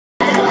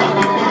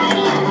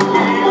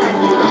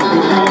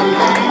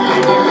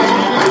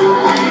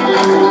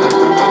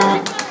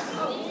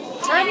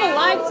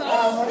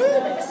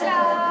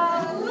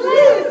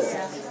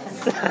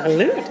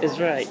Loot is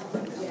right.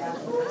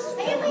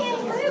 Stanley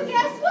and Lou,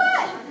 guess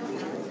what?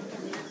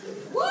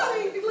 What,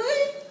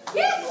 Lee?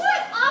 Guess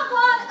what? I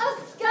bought a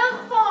skunk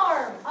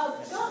farm. A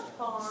skunk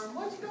farm?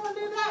 What you gonna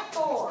do that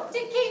for? To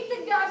keep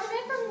the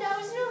government from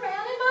nosing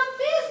around in my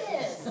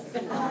business.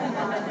 Oh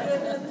my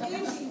goodness,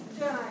 Evie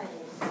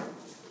Jane.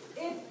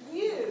 If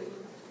you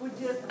would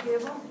just pay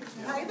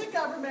the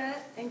government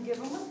and give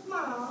them a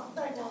smile,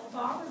 they won't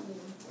bother you.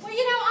 Well,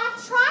 you know, I've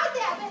tried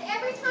that, but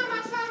every time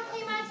I try to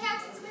pay my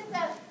taxes with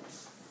a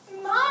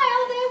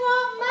smile, they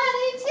want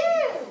money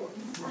too.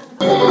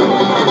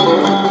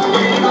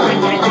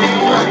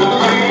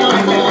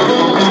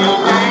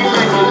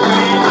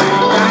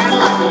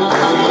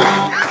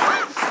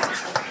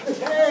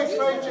 Hey,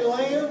 Tracy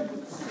Lynn.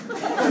 Did you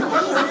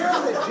hear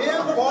that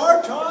Jim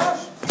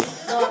Bartosh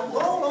got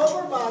pulled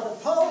over by the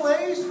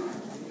police?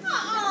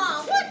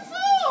 What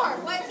for?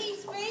 Was he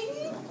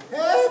speeding?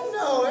 Heck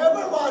no,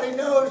 everybody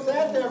knows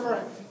that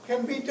never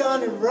can be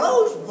done in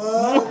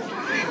Rosebud.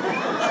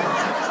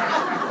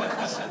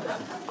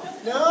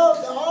 No,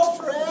 the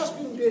officer asked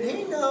him, did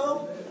he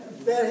know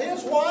that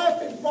his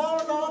wife had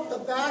fallen off the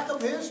back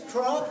of his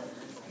truck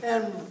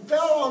and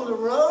fell on the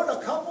road a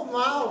couple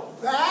miles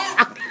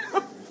back?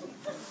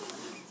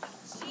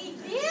 She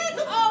did?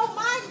 Oh,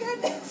 my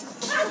goodness.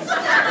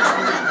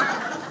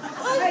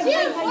 Was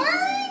Jim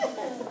worried?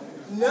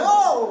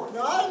 No,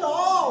 not at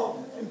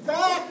all. In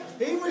fact,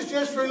 he was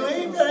just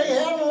relieved that he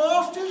hadn't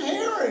lost his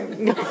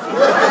hearing.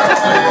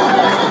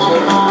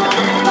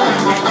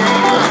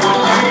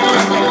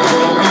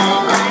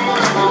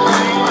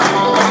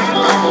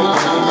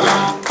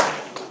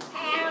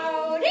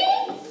 Howdy.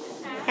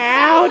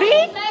 Howdy.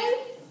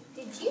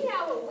 Did you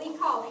know what we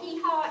call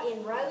HeeHaw in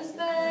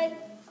Rosebud?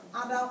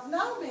 I don't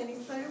know, Minnie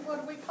Sue. What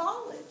do we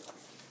call it?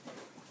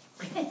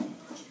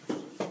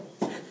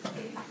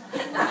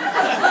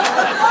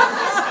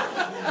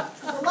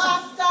 The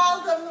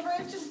lifestyles of the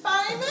rich and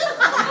famous?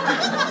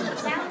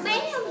 Now,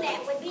 ma'am, that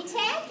would be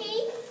tacky.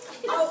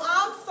 Oh,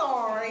 I'm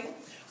sorry.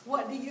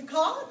 What do you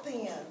call it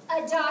then?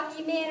 A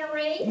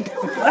documentary.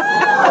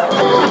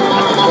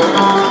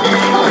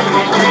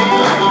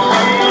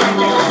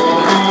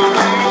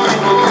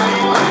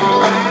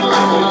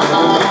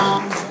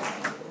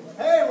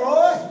 Hey,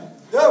 Roy.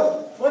 Yo,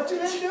 what you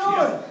been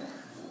doing?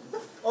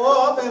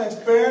 Oh, I've been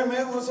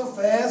experimenting with some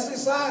fancy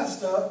science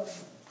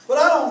stuff, but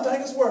I don't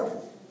think it's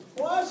working.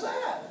 Why's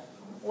that?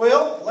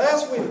 Well,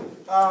 last week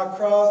I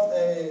crossed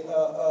an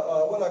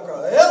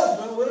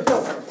elephant with a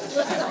goat.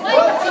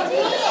 What you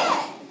did?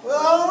 Well, I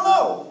don't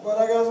know, but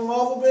I got some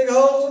awful big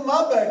holes in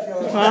my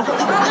backyard.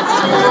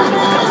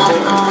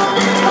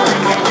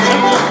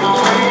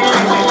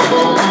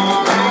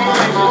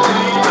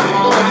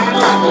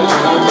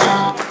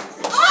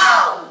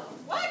 Oh!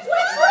 What's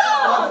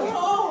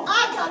wrong? I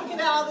gotta get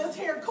out of this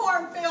here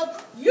cornfield.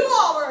 You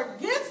all are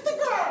against the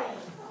grain.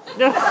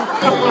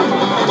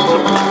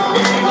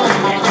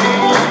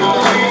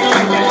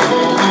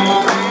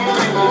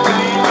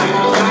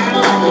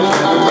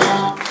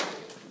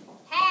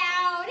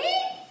 Howdy.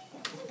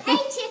 Hey,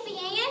 Tiffy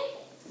Ann.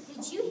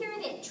 Did you hear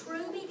that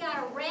Truby got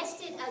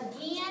arrested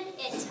again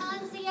at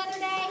Tons the other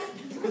day?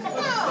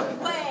 No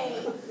way.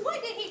 What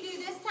did he do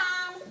this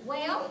time?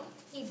 Well,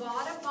 he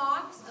bought a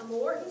box of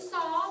Morton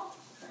salt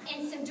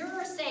and some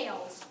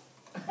Duracells.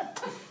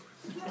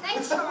 They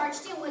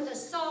charged him with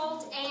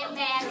assault and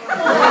battery.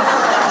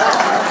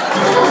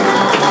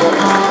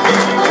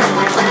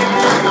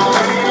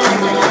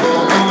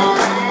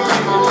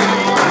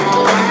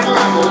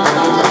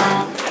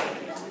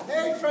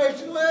 Hey,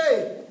 Tracy Lee.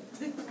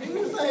 Do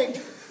you think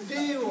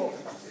Dee will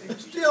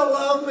still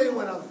love me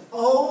when I'm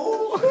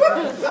old,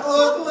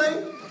 ugly?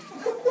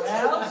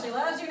 Well, she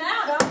loves you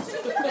now, don't she?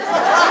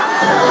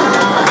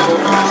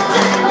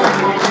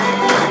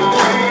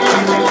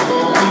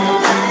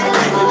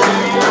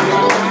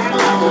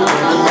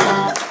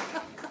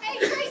 Hey,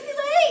 Tracy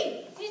Lee,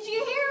 did you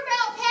hear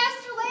about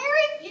Pastor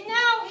Larry? You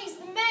know, he's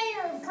the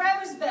mayor of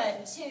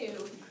Rosebud, too.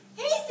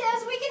 He says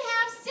we can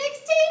have 16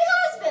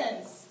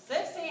 husbands.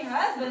 16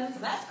 husbands?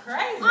 That's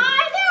crazy.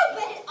 I know,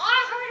 but I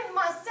heard it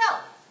myself.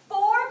 4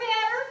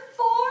 better,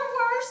 4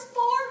 worse,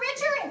 4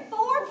 richer, and 4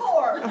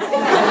 poor.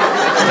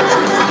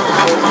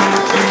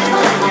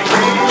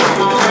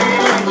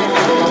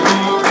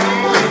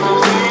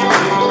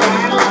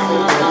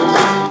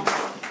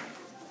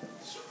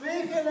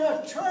 Speaking of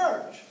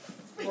church,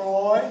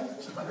 Roy,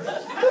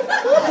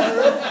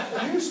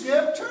 you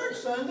skipped church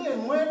Sunday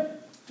and went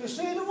to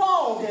see the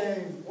ball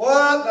game.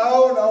 What? No.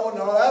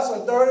 That's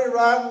a dirty,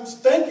 rotten,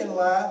 stinking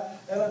lie.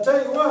 And I'll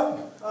tell you what,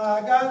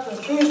 I got the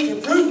proof to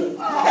prove it.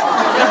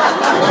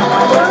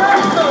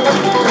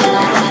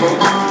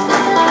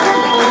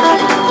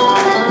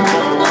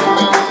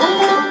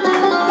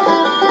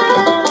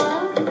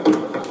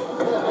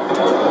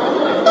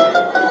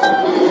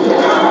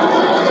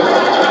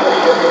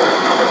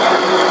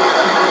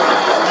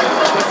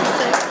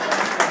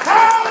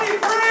 Howdy,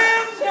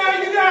 friends! Now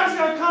you guys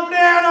gotta come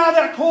down out of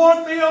that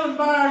cornfield and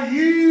buy a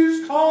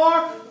used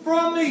car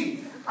from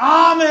me.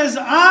 I'm as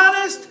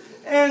honest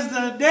as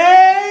the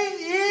day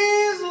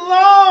is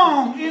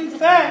long.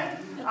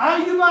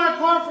 You buy a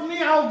car from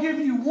me, I will give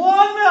you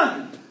 1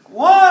 million.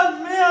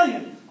 1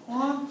 million.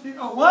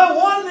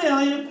 1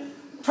 million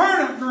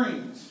turnip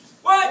greens.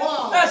 What?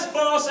 Wow. That's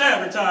false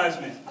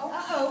advertisement.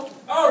 Uh-oh.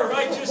 I ought to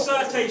write you a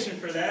citation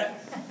for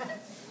that.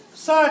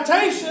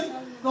 Citation?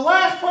 The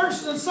last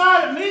person that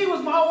cited me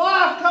was my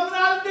wife coming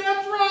out of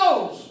Deb's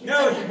Rose.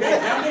 No, I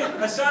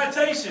meant a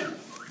citation.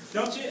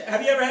 Don't you?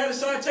 Have you ever had a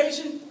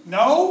citation?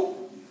 No.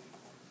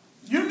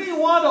 You mean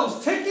one of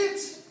those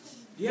tickets?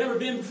 You ever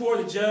been before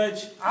the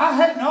judge? I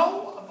had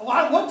no.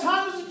 What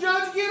time does the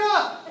judge get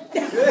up?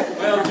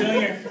 Well,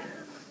 Junior,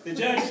 the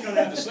judge is going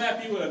to have to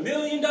slap you with $1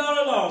 million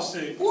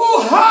lawsuit.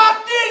 Whoa,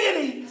 hot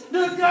diggity!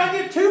 Do I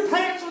get 2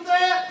 pants with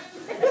that?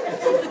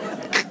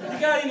 You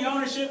got any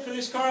ownership for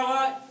this car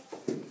lot?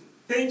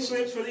 Pink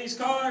slips for these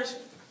cars?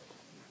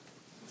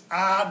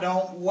 I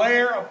don't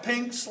wear a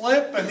pink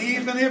slip, and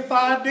even if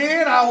I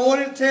did, I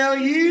wouldn't tell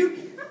you.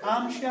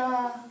 I'm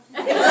shy.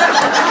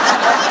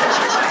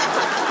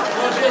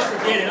 Well, just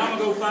forget it. I'm going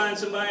to go find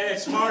somebody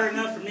that's smart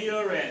enough for me to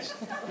arrest.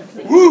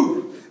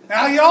 Woo!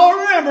 Now, y'all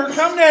remember,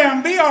 come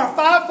down, BR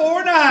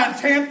 549,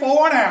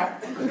 10-4 and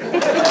out.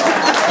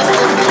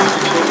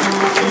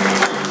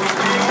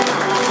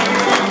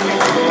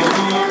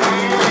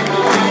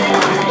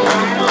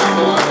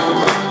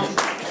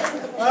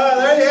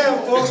 There you have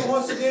it, folks.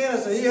 Once again,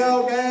 it's the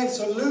HeeHaw Gang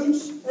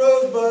salutes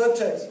Rosebud,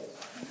 Texas.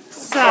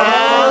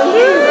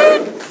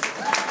 Salute!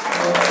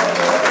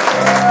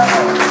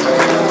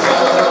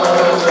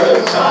 The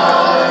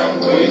time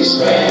we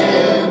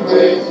spend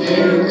with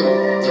you,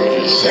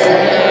 we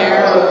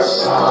share a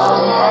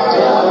song of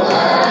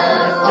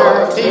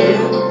laughter too.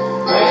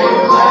 May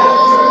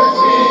pleasures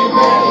be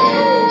many,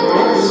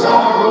 with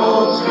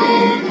sorrows be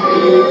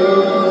few.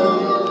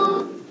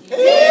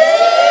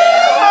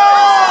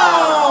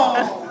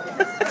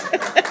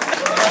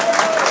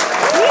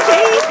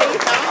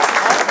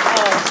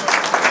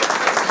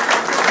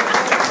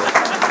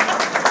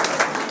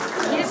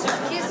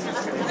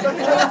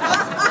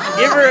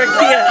 Give her a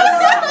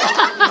kiss.